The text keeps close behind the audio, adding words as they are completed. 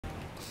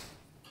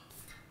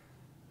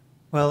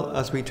Well,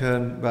 as we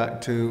turn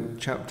back to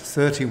chapter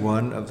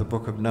 31 of the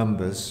book of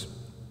Numbers,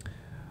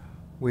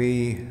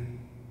 we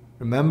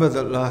remember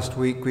that last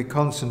week we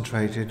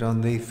concentrated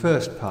on the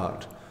first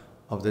part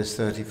of this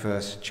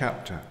 31st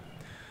chapter,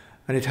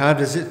 and it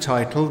had as its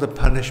title, The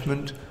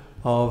Punishment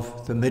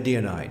of the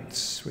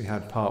Midianites. We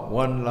had part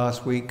 1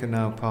 last week and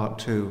now part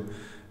 2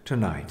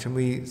 tonight, and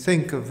we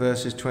think of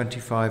verses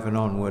 25 and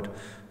onward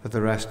for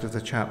the rest of the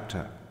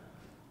chapter.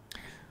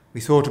 We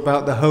thought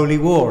about the holy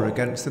war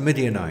against the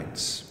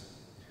Midianites,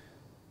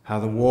 how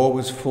the war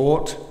was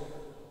fought.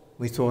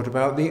 We thought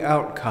about the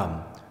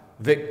outcome,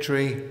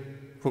 victory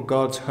for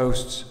God's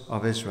hosts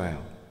of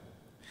Israel.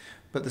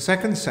 But the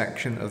second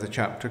section of the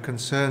chapter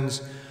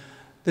concerns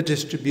the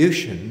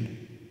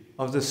distribution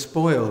of the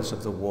spoils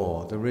of the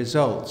war, the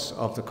results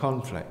of the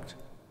conflict.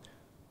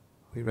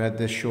 We read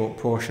this short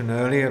portion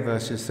earlier,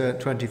 verses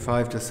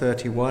 25 to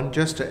 31,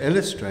 just to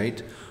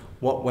illustrate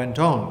what went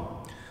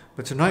on.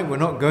 But tonight we're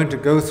not going to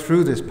go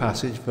through this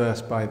passage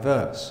verse by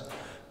verse,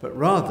 but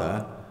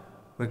rather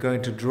we're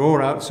going to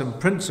draw out some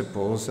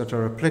principles that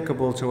are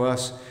applicable to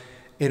us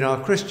in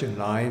our Christian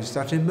lives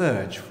that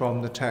emerge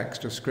from the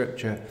text of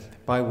Scripture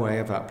by way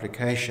of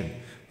application,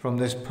 from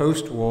this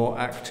post-war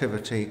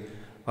activity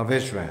of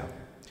Israel.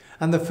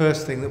 And the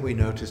first thing that we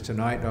notice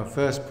tonight, our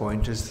first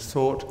point, is the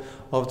thought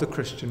of the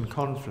Christian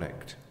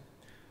conflict.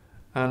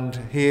 And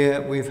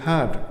here we've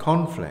had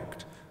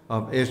conflict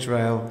of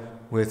Israel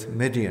with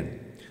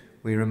Midian.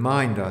 We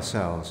remind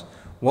ourselves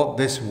what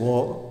this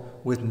war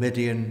with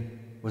Midian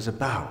was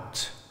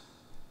about.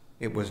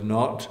 It was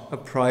not a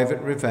private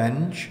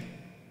revenge.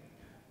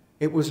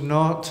 It was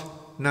not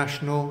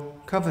national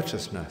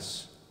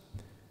covetousness.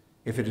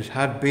 If it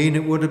had been,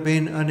 it would have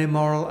been an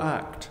immoral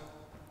act.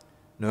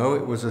 No,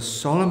 it was a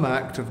solemn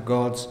act of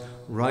God's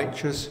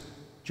righteous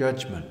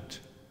judgment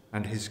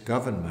and his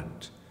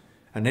government.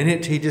 And in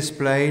it he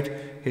displayed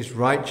his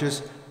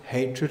righteous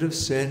hatred of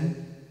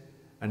sin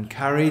and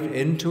carried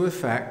into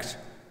effect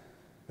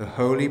the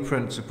holy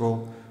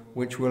principle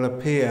which will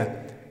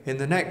appear in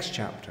the next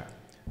chapter.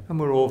 And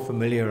we're all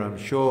familiar, I'm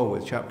sure,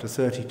 with chapter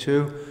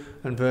 32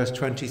 and verse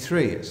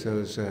 23. It's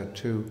those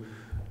two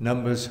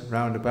numbers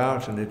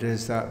roundabout, and it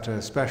is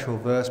that special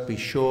verse, "Be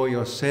sure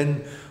your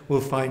sin will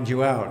find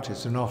you out."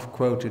 It's an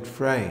oft-quoted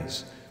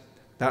phrase.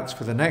 That's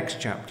for the next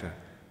chapter,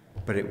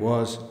 but it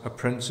was a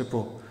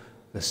principle.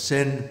 The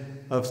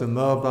sin of the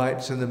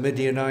Moabites and the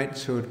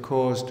Midianites who had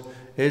caused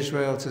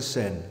Israel to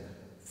sin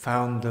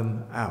found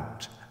them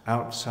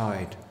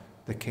outside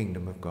the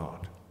kingdom of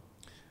God.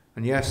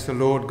 And yes, the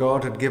Lord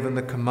God had given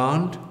the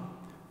command,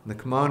 and the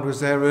command was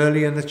there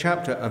early in the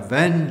chapter,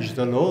 "Avenge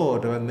the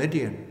Lord of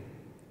Midian."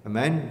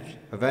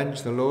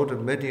 Avenge the Lord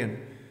of Midian.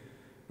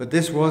 But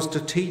this was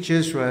to teach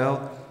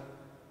Israel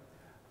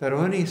that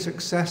only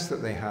success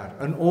that they had,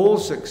 and all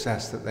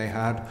success that they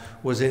had,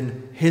 was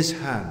in his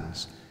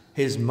hands,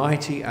 his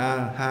mighty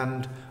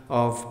hand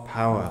of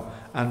power,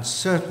 and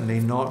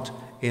certainly not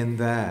in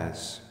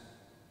theirs.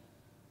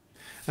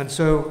 And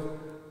so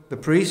the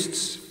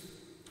priests,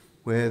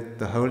 with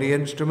the holy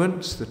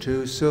instruments, the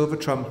two silver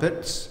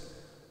trumpets,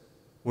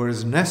 were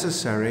as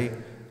necessary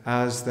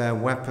as their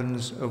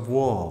weapons of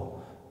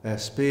war, their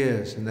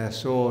spears and their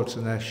swords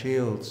and their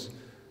shields,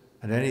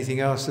 and anything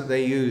else that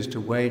they used to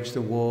wage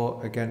the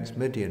war against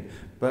Midian.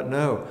 But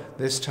no,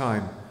 this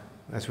time,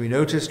 as we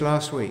noticed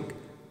last week,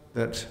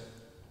 that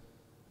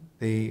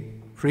the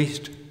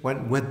priest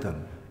went with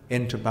them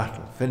into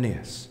battle,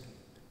 Phinehas,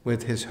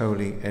 with his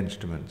holy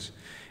instruments.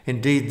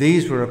 Indeed,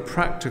 these were a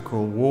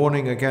practical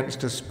warning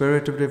against a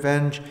spirit of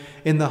revenge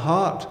in the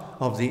heart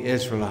of the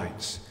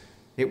Israelites.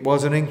 It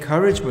was an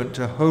encouragement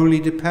to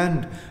wholly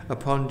depend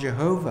upon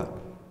Jehovah.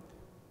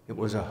 It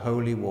was a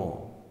holy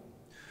war.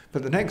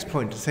 But the next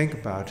point to think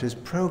about is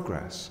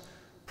progress.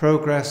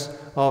 Progress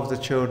of the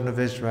children of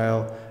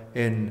Israel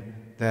in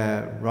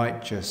their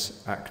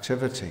righteous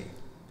activity.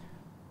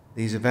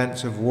 These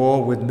events of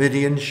war with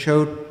Midian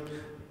showed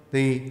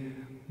the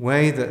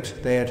way that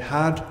they had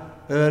had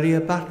earlier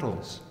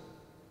battles.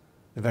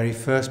 The very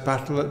first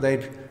battle that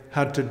they'd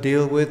had to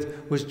deal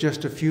with was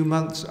just a few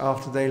months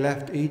after they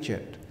left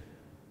Egypt,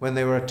 when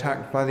they were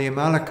attacked by the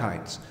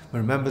Amalekites.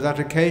 Remember that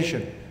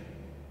occasion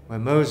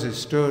when Moses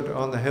stood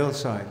on the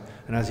hillside,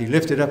 and as he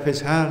lifted up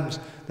his hands,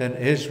 then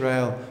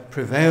Israel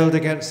prevailed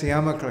against the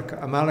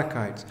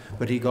Amalekites,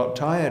 but he got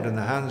tired and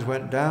the hands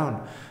went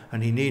down,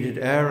 and he needed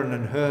Aaron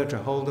and Hur to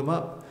hold them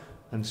up.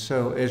 And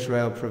so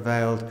Israel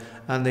prevailed,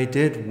 and they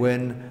did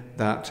win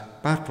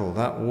that battle,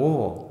 that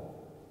war.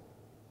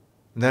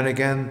 And then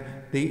again,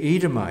 the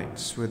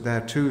Edomites with their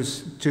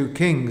two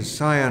kings,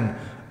 Sihon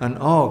and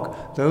Og,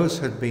 those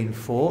had been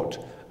fought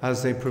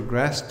as they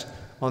progressed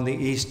on the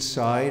east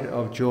side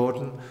of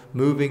Jordan,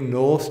 moving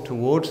north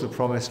towards the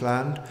promised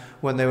land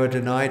when they were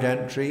denied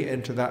entry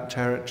into that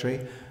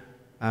territory.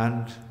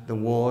 And the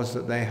wars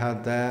that they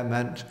had there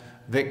meant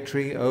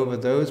victory over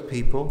those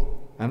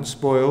people and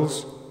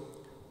spoils,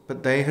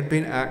 but they had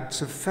been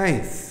acts of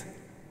faith.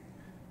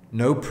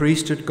 No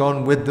priest had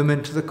gone with them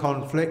into the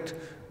conflict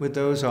with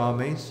those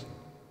armies.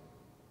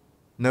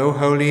 No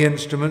holy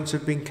instruments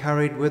had been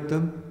carried with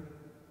them.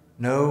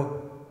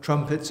 No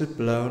trumpets had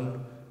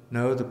blown.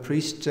 No, the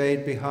priest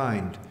stayed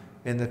behind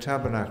in the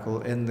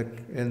tabernacle, in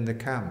the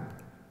camp.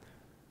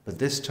 But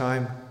this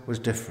time was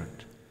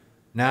different.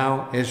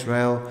 Now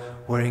Israel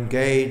were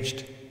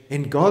engaged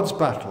in God's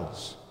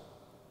battles,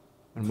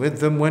 and with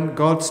them went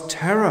God's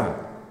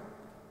terror.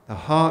 The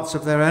hearts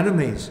of their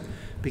enemies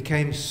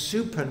became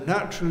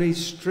supernaturally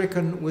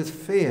stricken with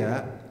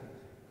fear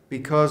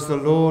because the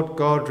Lord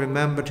God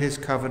remembered his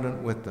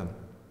covenant with them.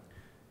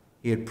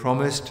 He had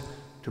promised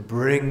to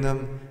bring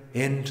them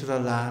into the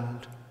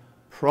land,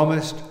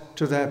 promised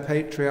to their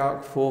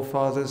patriarch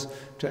forefathers,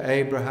 to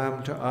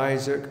Abraham, to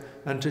Isaac,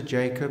 and to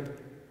Jacob.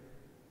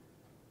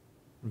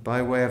 And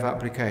by way of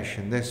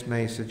application, this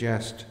may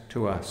suggest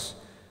to us,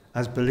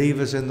 as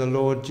believers in the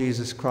Lord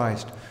Jesus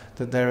Christ,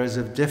 that there is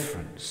a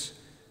difference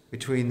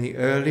between the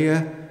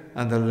earlier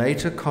and the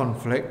later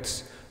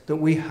conflicts that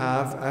we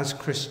have as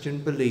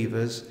Christian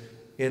believers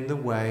in the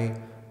way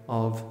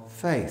of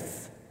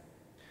faith.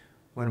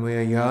 When we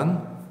are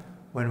young,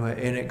 when we're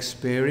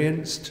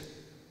inexperienced,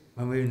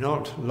 when we've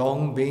not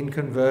long been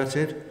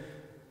converted,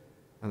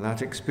 and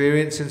that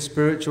experience in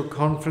spiritual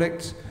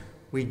conflicts,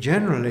 we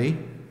generally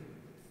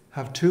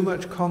have too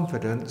much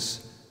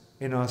confidence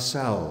in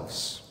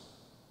ourselves.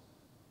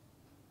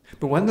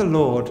 But when the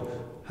Lord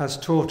has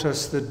taught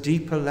us the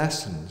deeper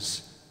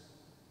lessons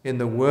in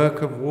the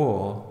work of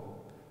war,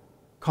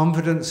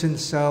 confidence in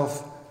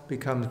self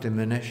becomes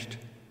diminished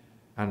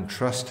and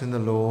trust in the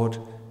Lord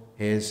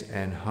is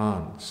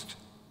enhanced.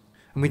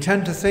 And we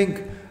tend to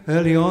think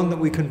early on that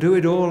we can do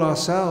it all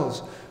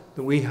ourselves,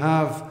 that we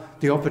have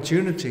the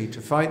opportunity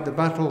to fight the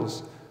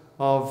battles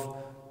of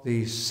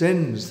the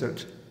sins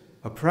that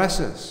oppress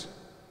us,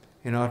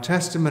 in our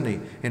testimony,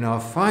 in our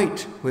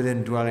fight with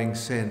indwelling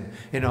sin,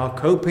 in our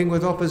coping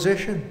with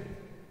opposition.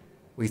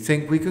 We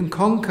think we can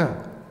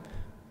conquer.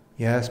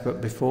 Yes,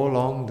 but before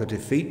long the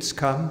defeats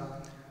come,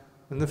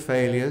 and the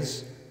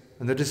failures,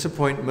 and the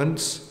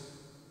disappointments,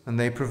 and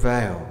they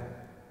prevail.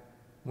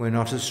 We're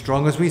not as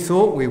strong as we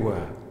thought we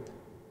were.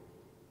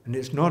 And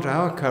it's not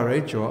our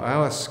courage or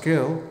our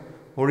skill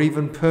or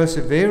even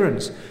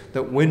perseverance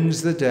that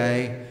wins the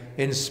day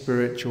in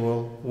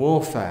spiritual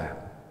warfare.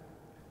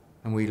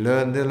 And we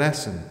learn the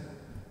lesson: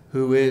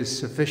 who is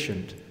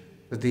sufficient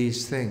for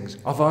these things?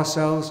 Of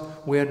ourselves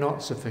we are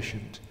not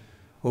sufficient.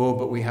 Oh,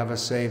 but we have a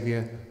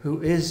Saviour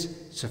who is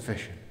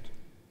sufficient.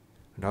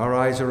 And our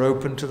eyes are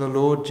open to the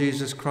Lord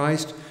Jesus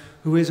Christ,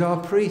 who is our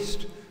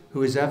priest,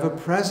 who is ever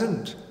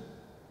present,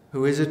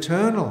 who is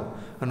eternal,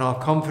 and our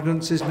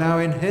confidence is now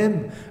in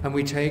him, and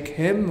we take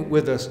him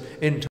with us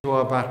into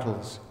our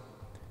battles.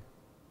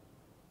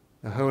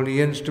 The holy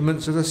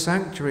instruments of the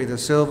sanctuary, the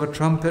silver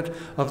trumpet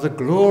of the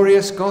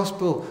glorious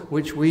gospel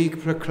which we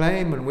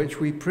proclaim and which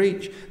we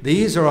preach,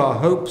 these are our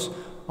hopes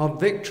of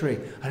victory.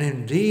 And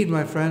indeed,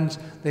 my friends,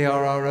 they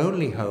are our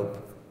only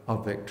hope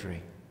of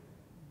victory.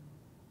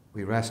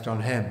 We rest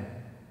on him,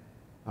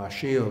 our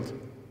shield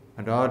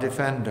and our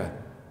defender.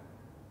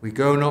 We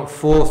go not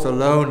forth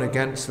alone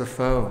against the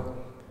foe.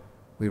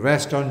 We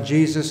rest on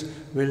Jesus,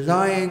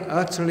 relying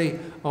utterly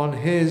on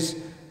his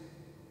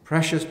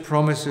precious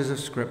promises of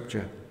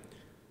Scripture.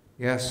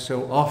 Yes,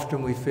 so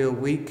often we feel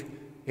weak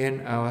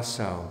in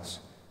ourselves,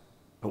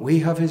 but we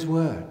have his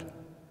word.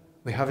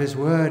 We have his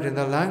word in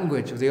the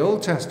language of the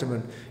Old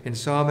Testament in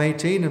Psalm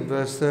 18 and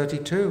verse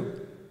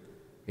 32.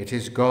 It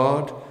is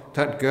God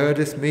that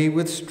girdeth me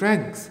with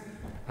strength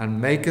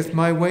and maketh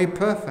my way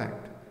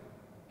perfect.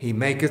 He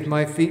maketh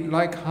my feet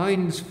like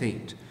hinds'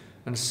 feet,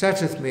 and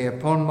setteth me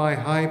upon my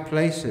high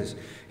places.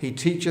 He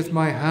teacheth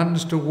my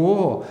hands to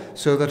war,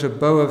 so that a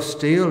bow of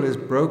steel is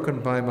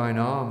broken by mine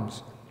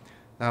arms.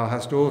 Thou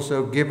hast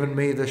also given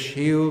me the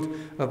shield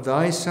of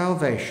thy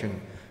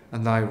salvation,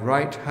 and thy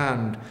right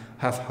hand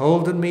hath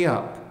holden me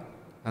up,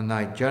 and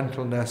thy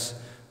gentleness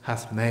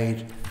hath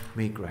made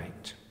me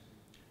great.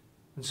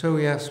 And so,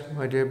 yes,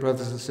 my dear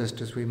brothers and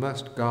sisters, we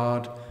must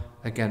guard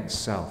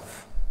against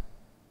self.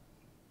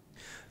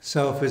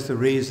 Self is the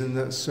reason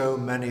that so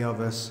many of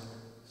us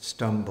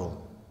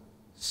stumble.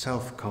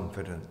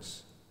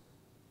 Self-confidence.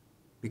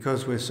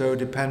 Because we're so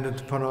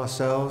dependent upon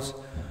ourselves,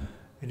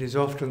 it is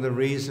often the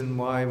reason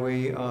why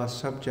we are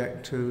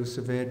subject to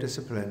severe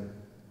discipline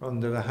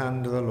under the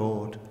hand of the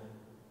Lord.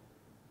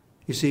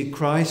 You see,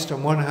 Christ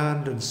on one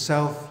hand and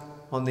self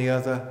on the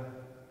other,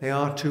 they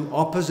are two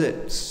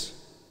opposites.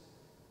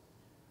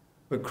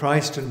 But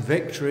Christ and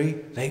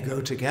victory, they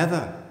go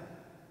together.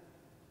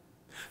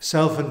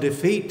 Self and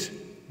defeat,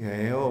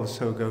 they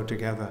also go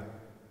together.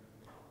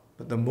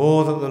 But the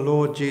more that the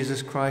Lord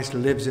Jesus Christ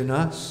lives in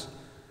us,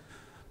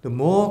 the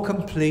more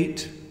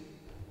complete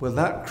will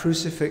that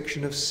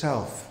crucifixion of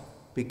self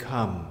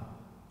become,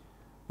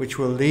 which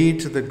will lead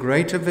to the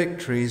greater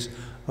victories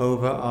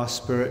over our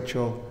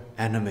spiritual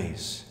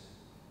enemies.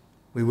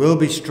 We will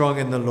be strong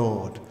in the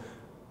Lord,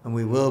 and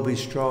we will be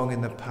strong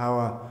in the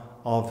power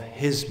of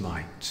his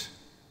might.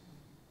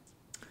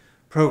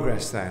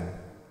 Progress then.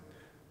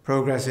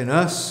 Progress in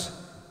us,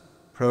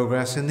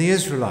 progress in the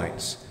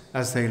Israelites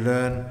as they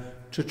learn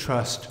to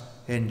trust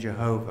in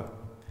Jehovah.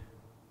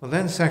 Well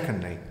then,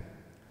 secondly,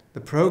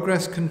 The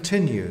progress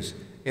continues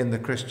in the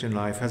Christian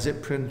life as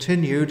it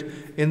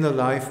continued in the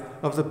life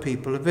of the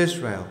people of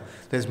Israel.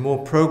 There's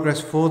more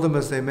progress for them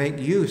as they make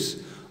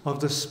use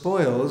of the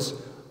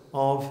spoils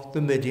of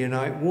the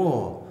Midianite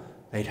War.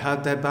 They'd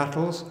had their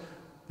battles,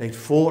 they'd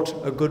fought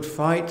a good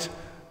fight,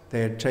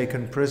 they had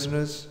taken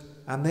prisoners,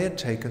 and they had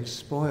taken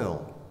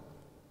spoil.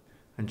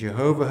 And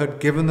Jehovah had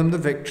given them the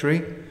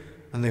victory,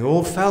 and they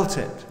all felt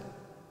it.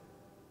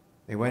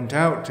 They went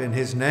out in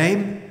his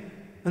name,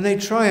 and they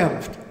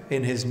triumphed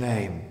in his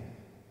name.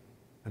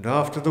 And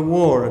after the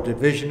war, a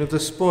division of the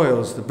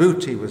spoils, the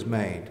booty, was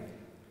made.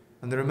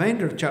 And the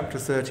remainder of chapter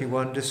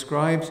 31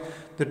 describes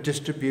the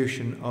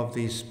distribution of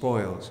these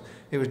spoils.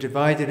 It was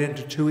divided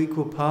into 2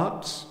 equal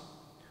parts.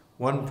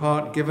 One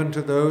part given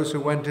to those who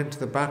went into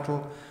the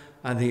battle,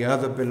 and the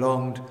other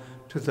belonged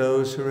to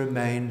those who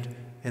remained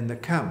in the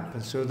camp.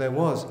 And so there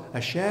was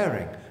a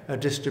sharing, a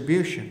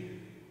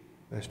distribution.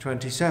 Verse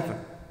 27.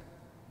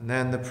 And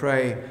then the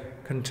prey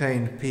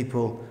contained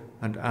people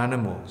and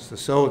animals. The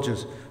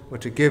soldiers were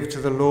to give to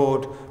the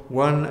Lord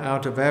 1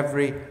 out of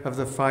every of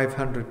the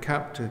 500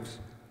 captives,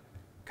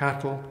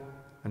 cattle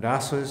and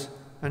asses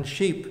and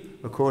sheep,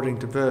 according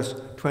to verse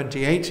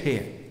 28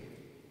 here.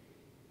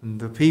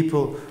 And the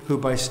people who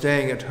by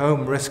staying at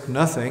home risked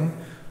nothing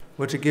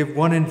were to give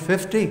 1 in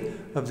 50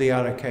 of the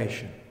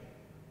allocation.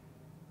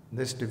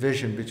 This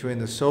division between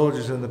the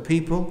soldiers and the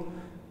people,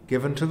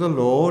 given to the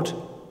Lord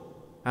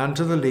and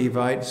to the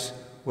Levites,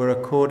 were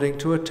according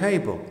to a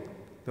table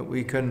that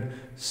we can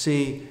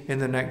see in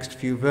the next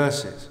few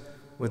verses,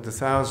 with the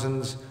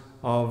thousands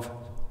of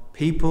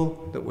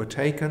people that were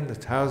taken, the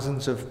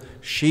thousands of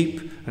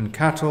sheep and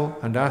cattle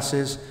and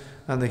asses,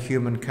 and the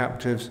human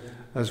captives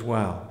as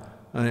well.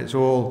 And it's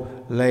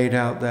all laid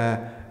out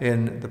there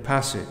in the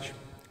passage.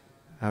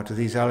 Out of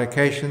these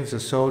allocations, the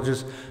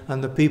soldiers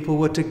and the people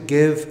were to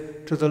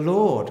give to the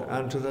Lord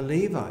and to the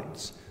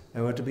Levites.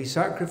 There were to be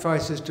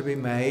sacrifices to be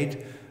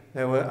made.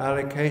 There were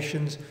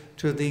allocations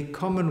to the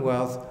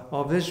commonwealth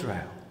of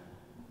Israel.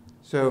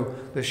 So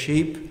the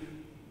sheep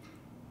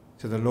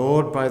to the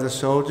Lord by the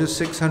soldiers,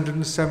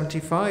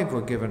 675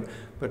 were given,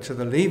 but to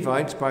the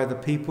Levites by the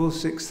people,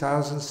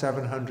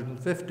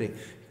 6,750. You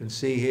can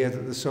see here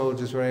that the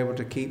soldiers were able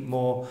to keep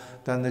more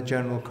than the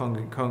general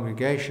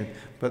congregation.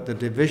 But the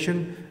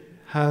division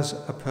has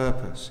a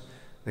purpose.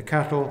 The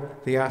cattle,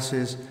 the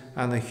asses,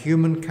 and the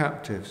human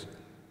captives,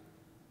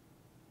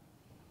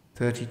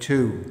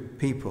 32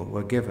 people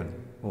were given,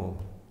 or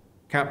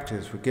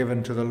captives were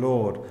given to the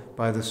Lord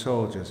by the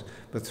soldiers,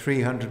 but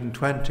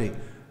 320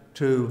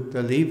 to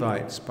the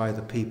Levites by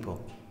the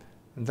people.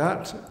 And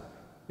that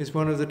is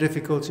one of the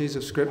difficulties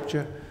of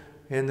Scripture,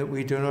 in that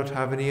we do not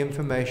have any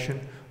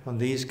information on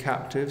these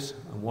captives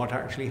and what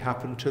actually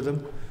happened to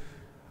them.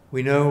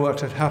 We know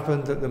what had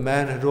happened, that the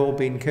men had all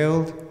been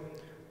killed,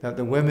 that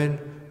the women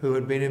who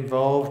had been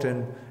involved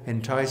in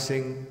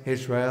enticing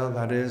Israel,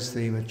 that is,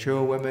 the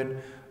mature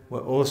women,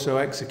 were also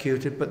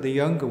executed, but the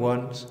younger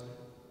ones,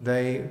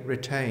 they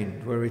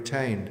were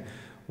retained.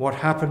 What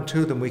happened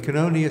to them, we can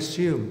only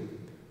assume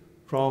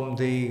from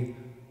the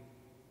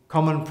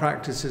common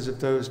practices of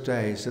those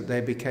days, that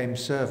they became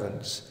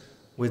servants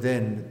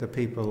within the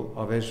people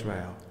of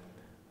Israel.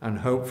 And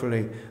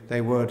hopefully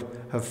they would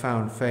have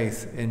found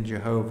faith in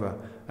Jehovah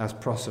as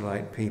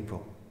proselyte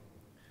people.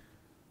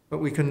 But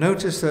we can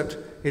notice that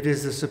it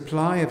is the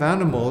supply of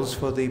animals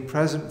for the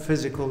present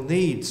physical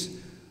needs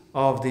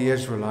of the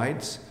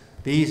Israelites.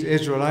 These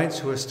Israelites,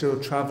 who are still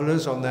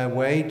travelers on their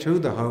way to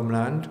the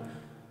homeland,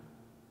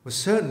 was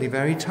certainly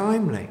very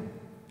timely.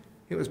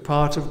 It was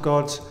part of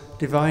God's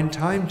divine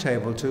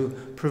timetable to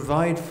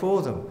provide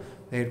for them.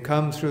 They had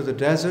come through the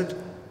desert.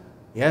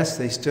 Yes,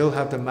 they still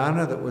had the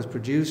manna that was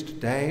produced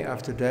day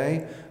after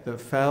day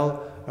that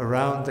fell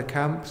around the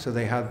camp, so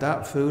they had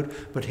that food.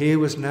 But here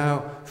was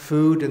now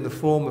food in the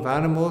form of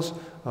animals,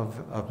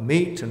 of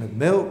meat and of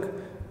milk.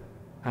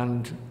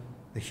 And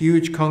the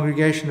huge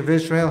congregation of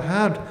Israel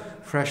had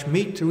fresh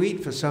meat to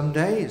eat for some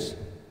days.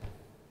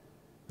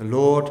 The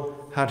Lord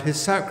had his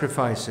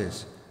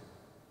sacrifices.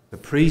 The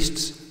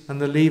priests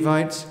and the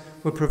Levites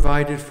were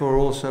provided for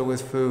also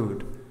with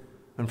food.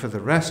 And for the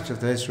rest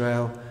of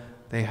Israel,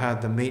 they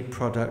had the meat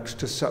products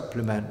to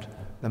supplement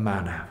the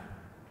manna.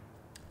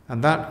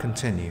 And that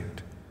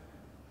continued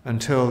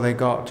until they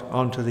got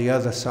onto the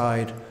other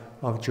side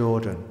of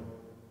Jordan,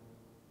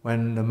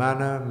 when the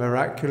manna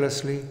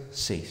miraculously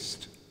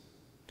ceased.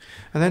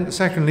 And then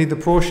secondly, the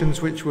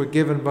portions which were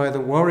given by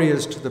the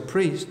warriors to the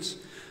priests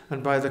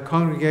and by the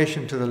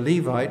congregation to the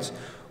Levites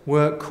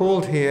were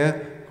called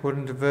here,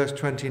 according to verse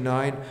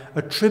 29,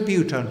 a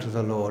tribute unto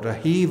the Lord, a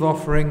heave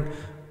offering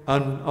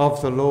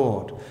of the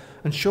Lord.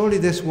 And surely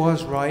this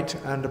was right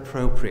and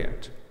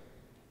appropriate.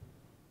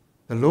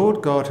 The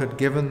Lord God had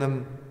given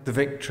them the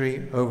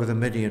victory over the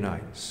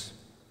Midianites.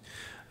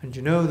 And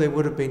you know, they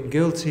would have been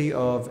guilty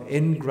of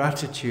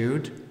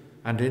ingratitude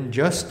and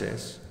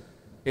injustice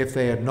if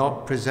they had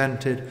not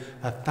presented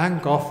a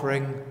thank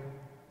offering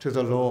to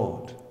the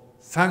Lord,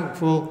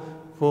 thankful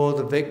for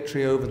the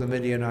victory over the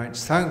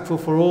Midianites, thankful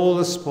for all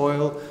the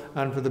spoil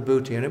and for the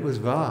booty, and it was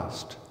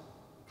vast.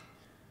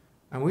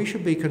 And we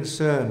should be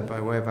concerned, by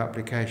way of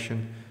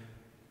application,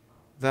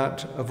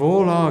 that of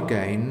all our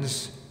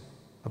gains,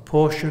 a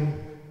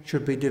portion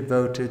should be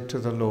devoted to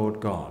the Lord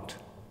God.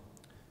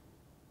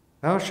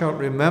 Thou shalt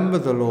remember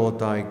the Lord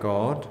thy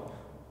God,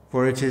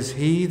 for it is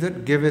he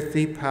that giveth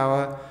thee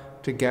power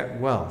to get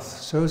wealth.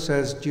 So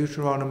says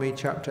Deuteronomy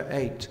chapter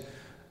 8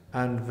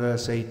 and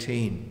verse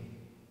 18.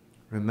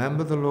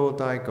 Remember the Lord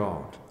thy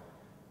God.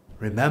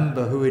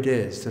 Remember who it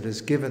is that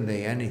has given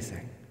thee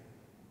anything.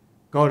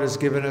 God has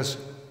given us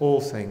all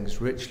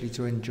things richly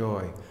to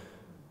enjoy,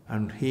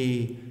 and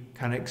he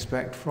can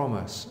expect from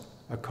us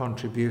a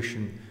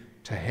contribution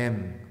to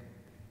him.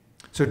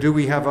 So do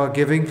we have our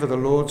giving for the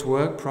Lord's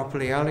work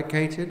properly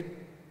allocated?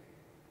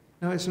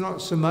 No, it's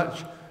not so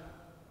much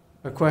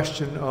a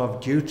question of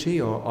duty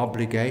or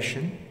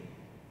obligation.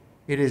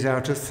 It is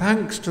out of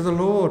thanks to the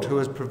Lord, who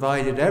has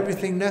provided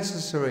everything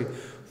necessary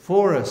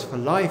for us, for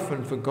life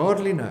and for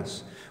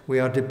godliness. We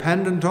are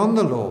dependent on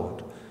the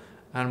Lord,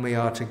 and we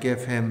are to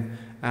give him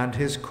and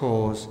his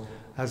cause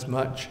as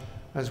much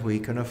as we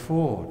can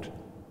afford.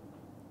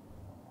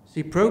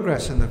 See,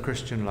 progress in the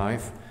Christian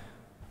life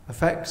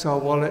affects our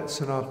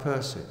wallets and our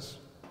purses.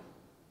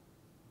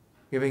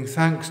 Giving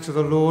thanks to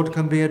the Lord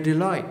can be a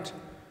delight,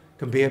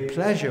 can be a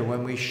pleasure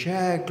when we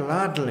share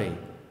gladly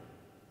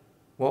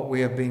what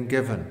we have been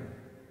given.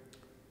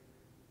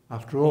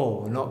 After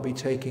all, we'll not be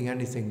taking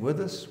anything with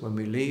us when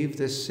we leave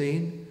this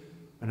scene,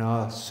 and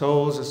our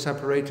souls are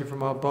separated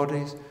from our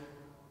bodies.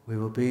 We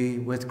will be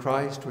with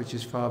Christ, which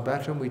is far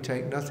better, and we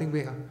take nothing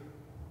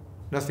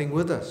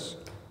with us.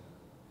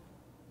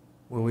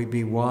 Will we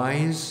be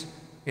wise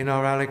in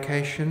our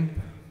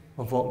allocation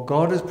of what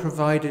God has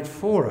provided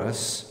for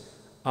us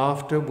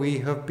after we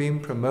have been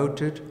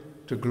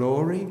promoted to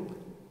glory?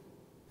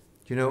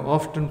 You know,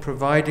 often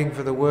providing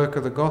for the work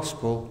of the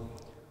gospel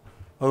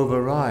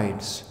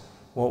overrides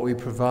what we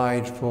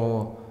provide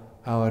for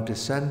our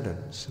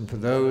descendants and for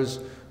those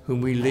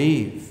whom we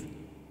leave,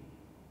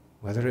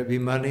 whether it be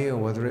money or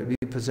whether it be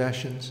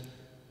possessions.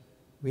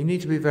 We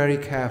need to be very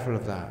careful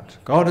of that.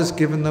 God has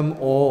given them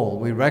all.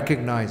 We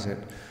recognize it,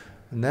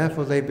 and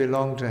therefore they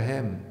belong to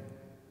him.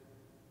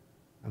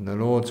 And the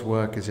Lord's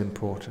work is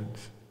important.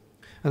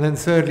 And then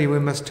thirdly, we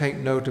must take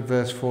note of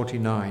verse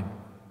 49.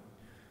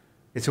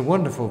 It's a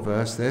wonderful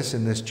verse, this,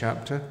 in this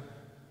chapter.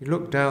 You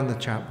look down the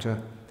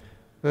chapter.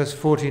 Verse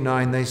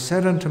 49, they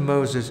said unto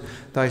Moses,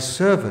 thy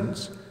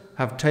servants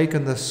have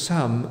taken the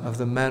sum of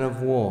the men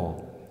of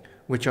war,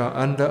 which are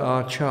under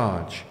our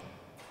charge,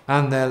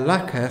 and there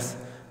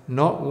lacketh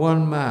not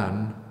one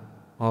man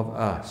of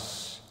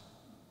us.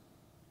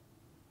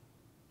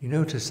 You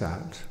notice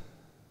that?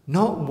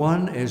 Not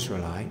one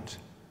Israelite,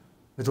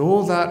 with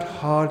all that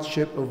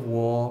hardship of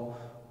war,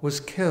 was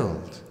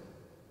killed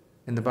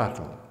in the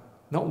battle.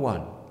 Not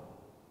one.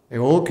 They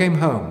all came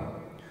home,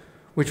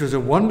 which was a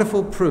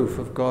wonderful proof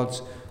of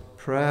God's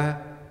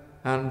prayer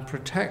and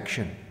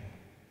protection.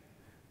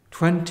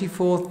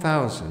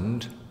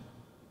 24,000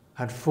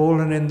 had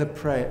fallen in the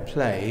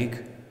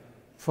plague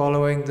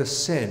following the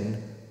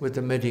sin with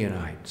the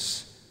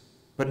Midianites,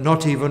 but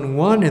not even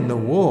one in the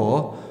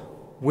war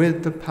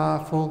with the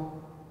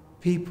powerful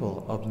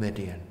people of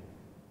Midian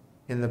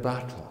in the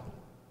battle.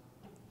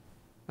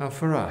 Now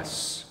for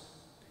us,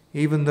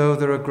 even though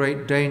there are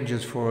great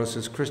dangers for us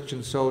as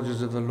Christian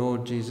soldiers of the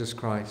Lord Jesus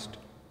Christ,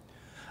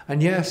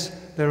 and yes,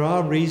 there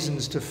are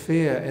reasons to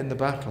fear in the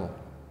battle,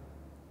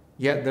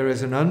 yet there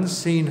is an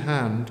unseen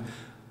hand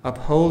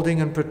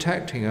upholding and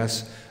protecting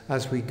us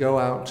as we go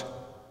out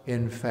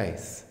in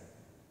faith.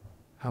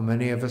 How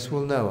many of us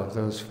will know of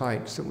those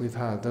fights that we've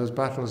had, those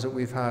battles that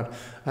we've had,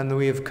 and that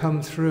we have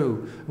come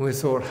through, and we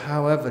thought,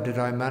 however did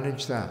I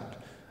manage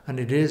that? And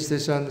it is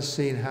this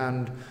unseen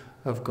hand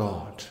of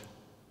God.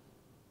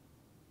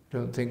 I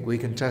don't think we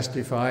can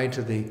testify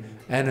to the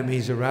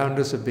enemies around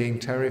us of being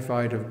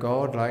terrified of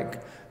God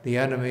like the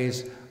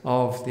enemies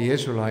of the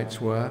Israelites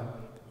were,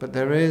 but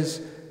there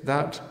is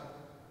that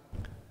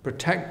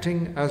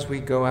protecting as we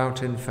go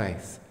out in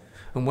faith.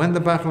 And when the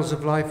battles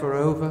of life are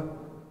over,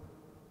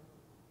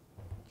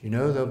 you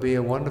know, there'll be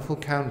a wonderful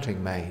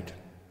counting made.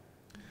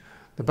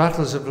 The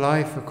battles of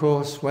life, of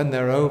course, when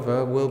they're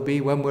over, will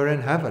be when we're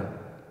in heaven.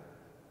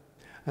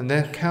 And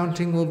their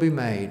counting will be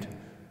made.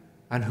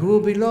 And who will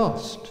be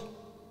lost?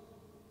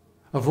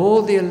 Of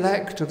all the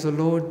elect of the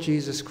Lord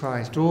Jesus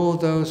Christ, all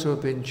those who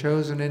have been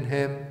chosen in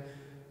him,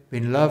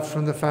 been loved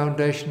from the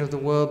foundation of the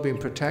world, been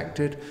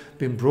protected,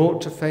 been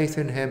brought to faith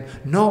in him,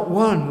 not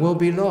one will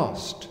be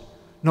lost.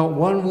 Not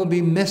one will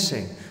be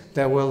missing.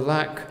 There will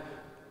lack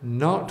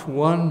not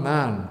one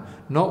man,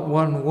 not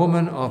one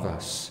woman of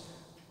us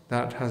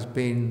that has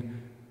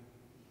been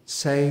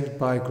saved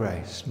by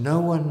grace. No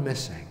one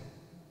missing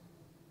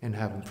in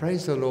heaven.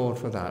 Praise the Lord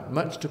for that.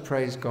 Much to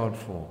praise God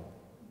for.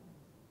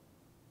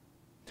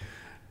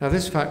 Now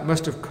this fact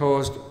must have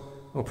caused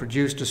or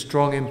produced a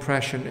strong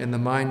impression in the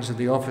minds of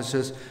the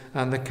officers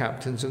and the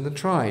captains and the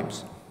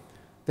tribes.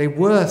 They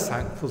were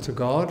thankful to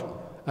God,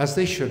 as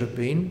they should have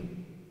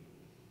been.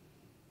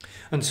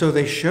 And so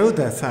they showed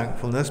their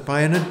thankfulness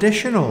by an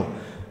additional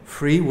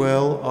free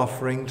will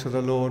offering to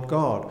the Lord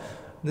God.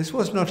 This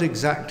was not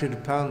exacted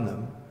upon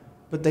them,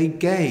 but they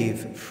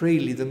gave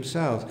freely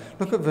themselves.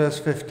 Look at verse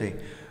 50.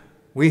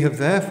 We have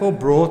therefore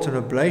brought an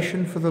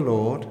oblation for the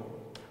Lord,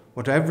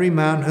 what every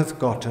man hath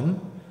gotten,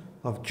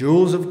 of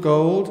jewels of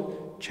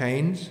gold,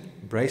 chains,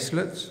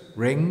 bracelets,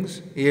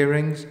 rings,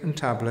 earrings, and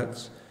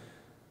tablets,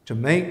 to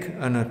make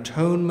an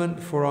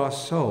atonement for our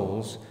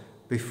souls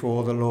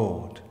before the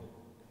Lord.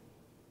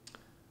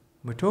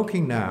 We're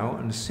talking now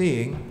and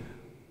seeing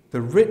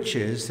the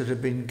riches that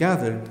have been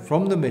gathered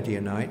from the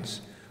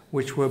Midianites,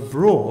 which were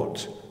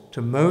brought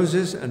to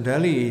Moses and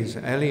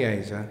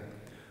Eleazar,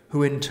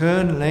 who in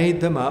turn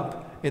laid them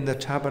up in the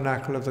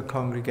tabernacle of the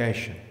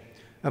congregation,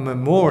 a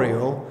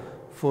memorial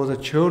for the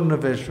children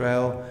of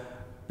Israel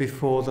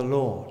before the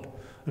Lord.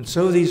 And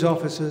so these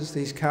officers,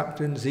 these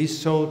captains, these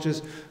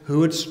soldiers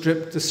who had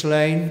stripped the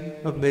slain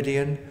of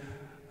Midian,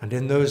 and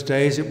in those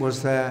days it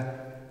was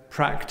their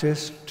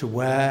practice to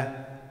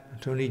wear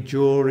not only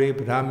jewelry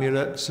but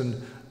amulets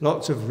and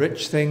lots of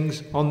rich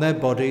things on their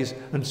bodies,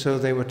 and so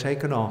they were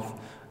taken off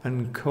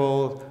and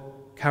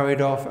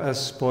carried off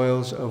as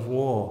spoils of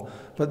war.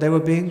 But they were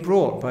being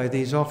brought by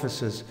these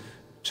officers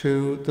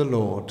to the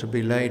Lord to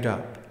be laid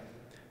up.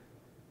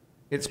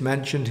 It's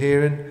mentioned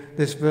here in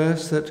this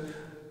verse that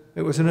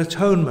it was an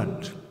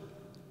atonement,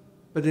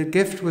 but the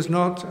gift was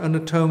not an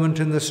atonement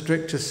in the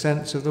strictest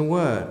sense of the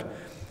word,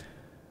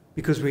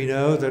 because we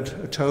know that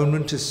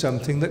atonement is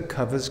something that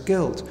covers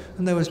guilt,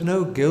 and there was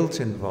no guilt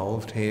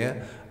involved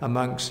here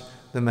amongst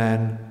the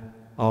men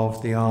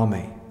of the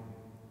army.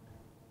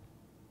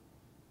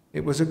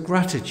 It was a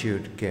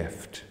gratitude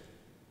gift,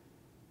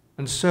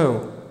 and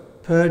so,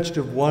 purged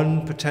of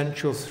one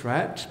potential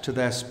threat to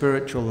their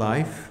spiritual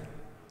life,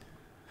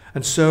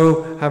 and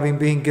so, having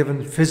been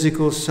given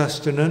physical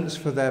sustenance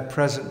for their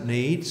present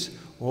needs,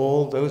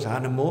 all those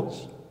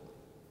animals,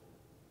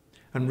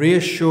 and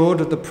reassured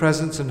of the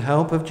presence and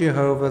help of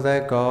Jehovah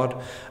their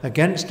God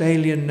against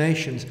alien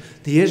nations,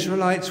 the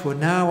Israelites were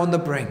now on the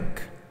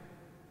brink.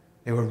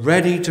 They were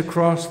ready to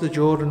cross the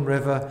Jordan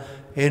River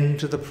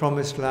into the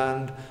promised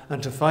land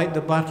and to fight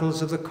the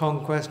battles of the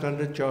conquest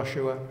under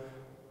Joshua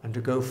and to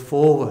go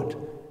forward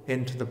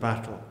into the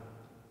battle.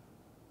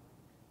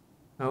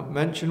 Now,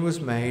 mention was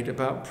made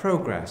about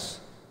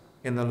progress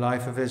in the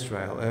life of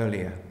Israel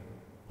earlier.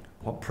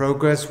 What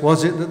progress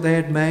was it that they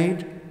had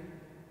made?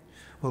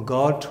 Well,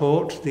 God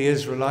taught the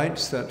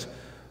Israelites that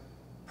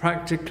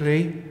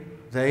practically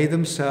they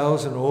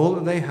themselves and all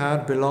that they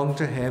had belonged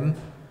to Him,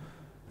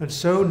 and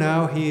so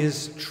now He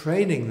is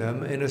training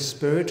them in a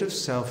spirit of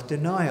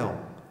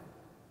self-denial.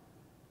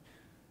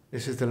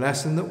 This is the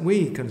lesson that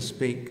we can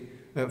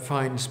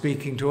find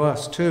speaking to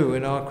us too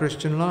in our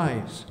Christian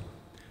lives.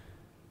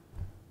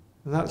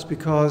 And that's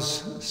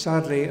because,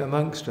 sadly,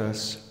 amongst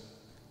us,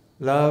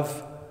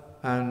 love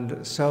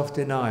and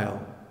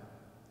self-denial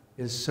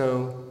is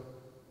so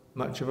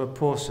much of a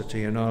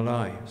paucity in our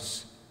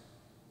lives,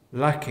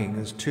 lacking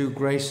as two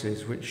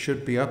graces which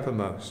should be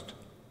uppermost.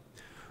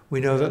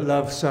 We know that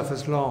love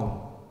suffers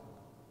long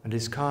and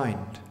is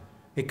kind.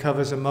 It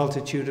covers a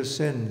multitude of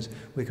sins.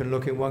 We can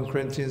look in 1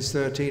 Corinthians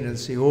 13 and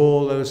see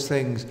all those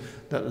things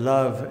that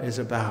love is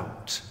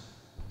about.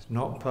 It's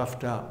not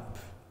puffed up,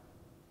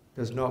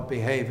 does not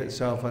behave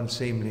itself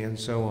unseemly, and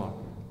so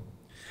on.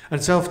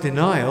 And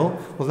self-denial,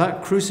 well,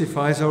 that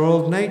crucifies our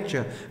old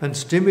nature and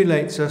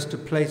stimulates us to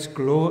place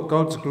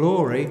God's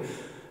glory,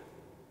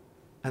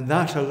 and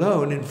that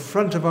alone, in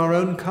front of our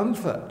own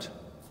comfort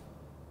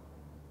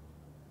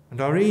and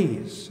our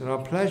ease and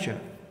our pleasure.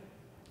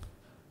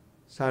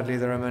 Sadly,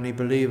 there are many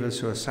believers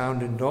who are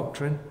sound in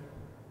doctrine,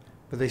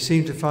 but they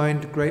seem to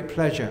find great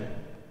pleasure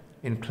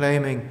in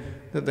claiming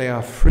that they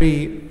are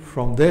free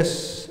from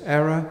this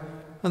error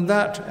and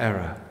that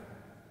error.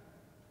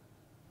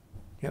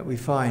 Yet we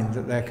find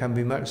that there can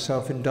be much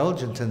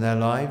self-indulgence in their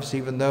lives,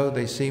 even though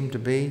they seem to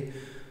be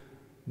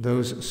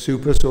those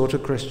super sort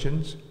of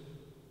Christians.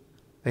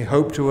 They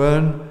hope to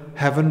earn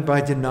heaven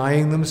by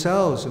denying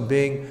themselves and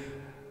being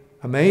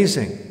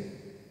amazing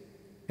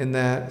in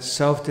their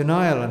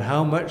self-denial and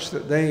how much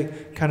that they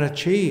can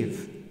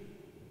achieve.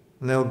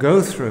 And they'll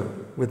go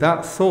through with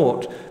that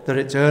thought that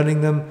it's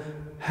earning them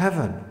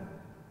heaven.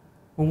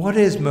 Well, what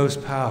is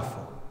most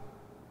powerful?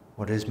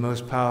 What is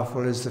most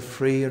powerful is the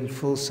free and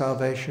full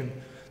salvation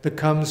that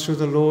comes through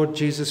the Lord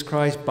Jesus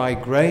Christ by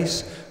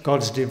grace,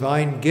 God's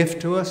divine gift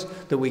to us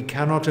that we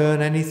cannot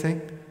earn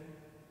anything.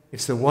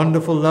 It's the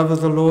wonderful love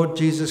of the Lord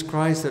Jesus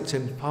Christ that's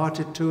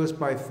imparted to us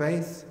by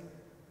faith.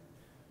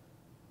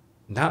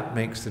 And that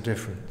makes the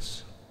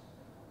difference.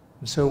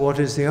 And so what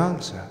is the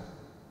answer?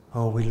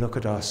 Oh, we look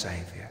at our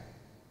Saviour.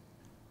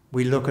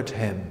 We look at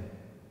Him,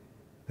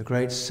 the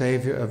great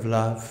Saviour of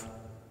love,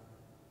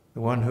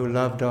 the one who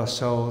loved our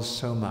souls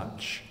so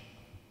much.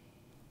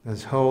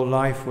 His whole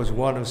life was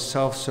one of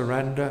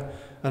self-surrender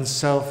and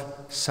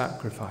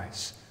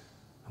self-sacrifice.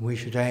 And we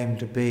should aim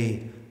to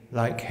be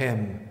like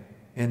Him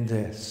in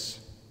this.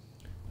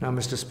 Now,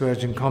 Mr.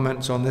 Spurgeon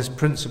comments on this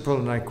principle,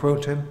 and I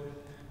quote him,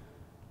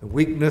 "The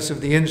weakness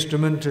of the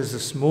instrument is a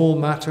small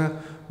matter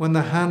when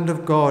the hand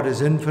of God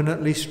is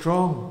infinitely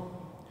strong.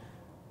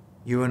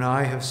 You and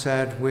I have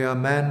said, we are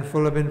men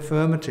full of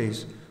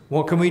infirmities.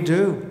 What can we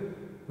do?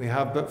 We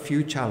have but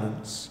few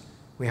talents.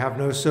 We have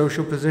no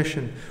social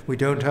position. We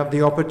don't have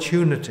the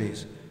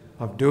opportunities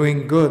of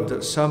doing good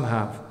that some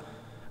have.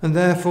 And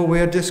therefore we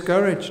are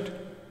discouraged.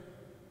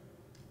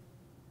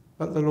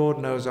 But the Lord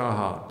knows our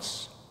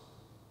hearts.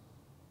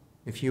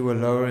 If you were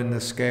lower in the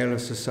scale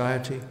of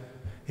society,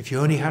 if you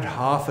only had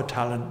half a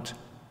talent,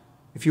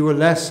 if you were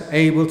less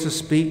able to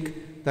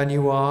speak than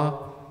you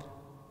are,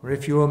 or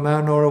if you were a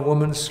man or a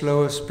woman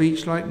slow of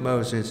speech like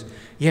Moses,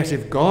 yet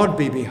if God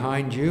be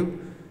behind you,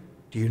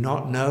 do you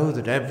not know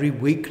that every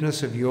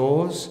weakness of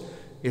yours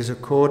is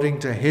according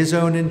to his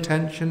own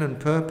intention and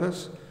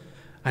purpose,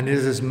 and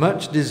is as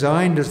much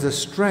designed as the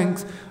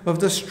strength of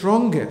the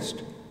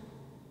strongest,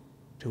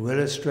 to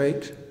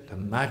illustrate the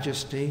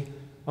majesty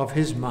of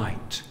his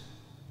might?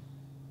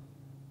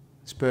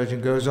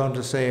 Spurgeon goes on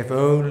to say, if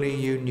only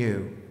you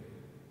knew,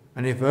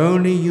 and if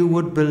only you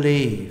would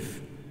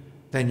believe,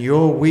 then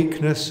your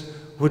weakness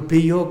would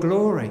be your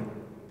glory.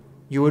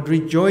 You would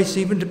rejoice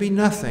even to be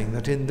nothing,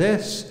 that in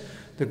this,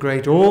 the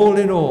great all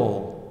in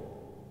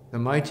all, the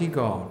mighty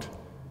God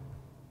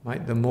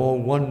might the more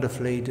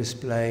wonderfully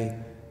display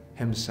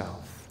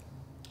himself.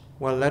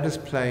 Well, let us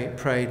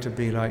pray to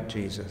be like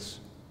Jesus.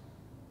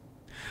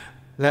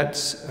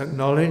 Let's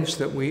acknowledge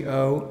that we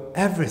owe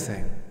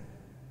everything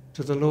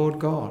to the Lord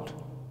God.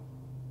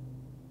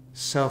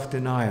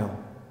 Self-denial.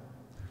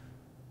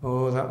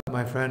 Oh, that,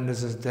 my friend,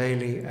 is a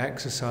daily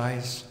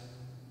exercise.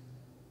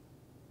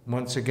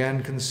 Once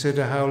again,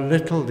 consider how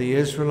little the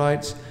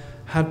Israelites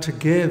had to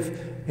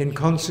give in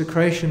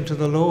consecration to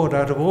the Lord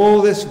out of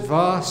all this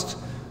vast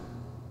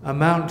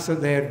amount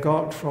that they had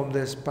got from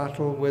this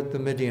battle with the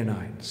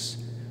Midianites.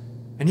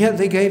 And yet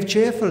they gave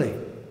cheerfully.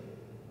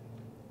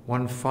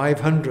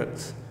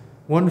 1/500th,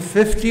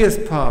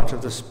 1/50th part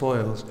of the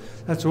spoils.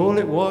 That's all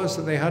it was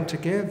that they had to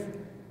give.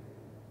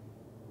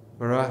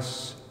 For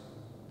us,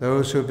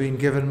 those who have been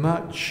given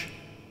much,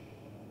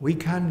 we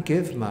can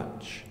give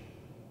much.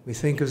 We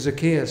think of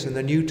Zacchaeus in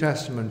the New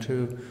Testament,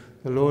 who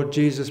the Lord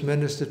Jesus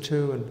ministered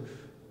to, and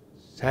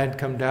his head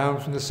come down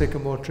from the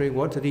sycamore tree.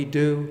 What did he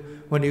do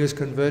when he was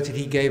converted?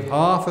 He gave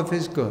half of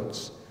his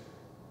goods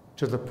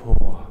to the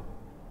poor.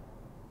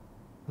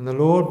 And the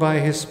Lord, by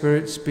his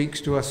Spirit, speaks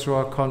to us through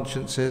our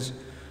consciences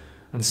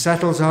and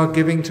settles our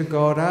giving to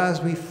God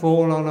as we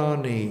fall on our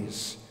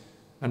knees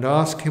and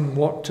ask him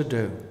what to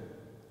do.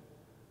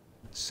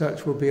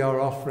 Such will be our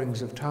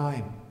offerings of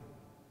time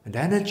and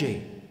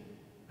energy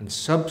and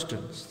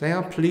substance. They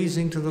are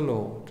pleasing to the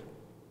Lord.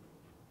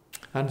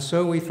 And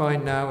so we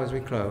find now, as we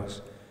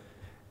close,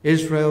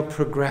 Israel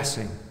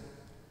progressing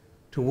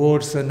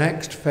towards the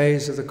next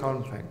phase of the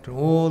conflict.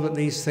 All that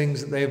these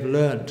things that they've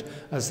learnt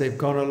as they've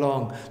gone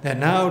along, they're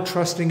now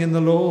trusting in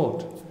the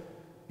Lord.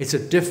 It's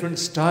a different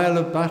style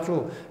of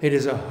battle. It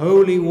is a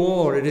holy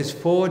war. It is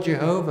for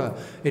Jehovah.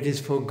 It is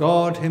for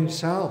God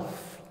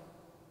himself.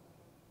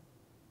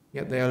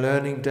 Yet they are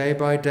learning day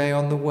by day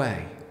on the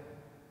way.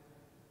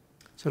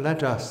 So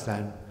let us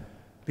then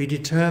be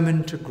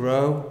determined to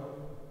grow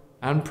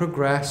and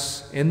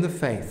progress in the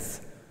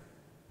faith,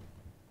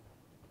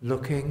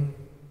 looking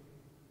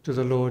to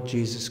the Lord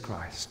Jesus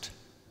Christ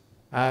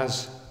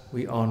as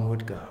we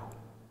onward go.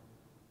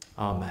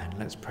 Amen.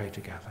 Let's pray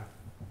together.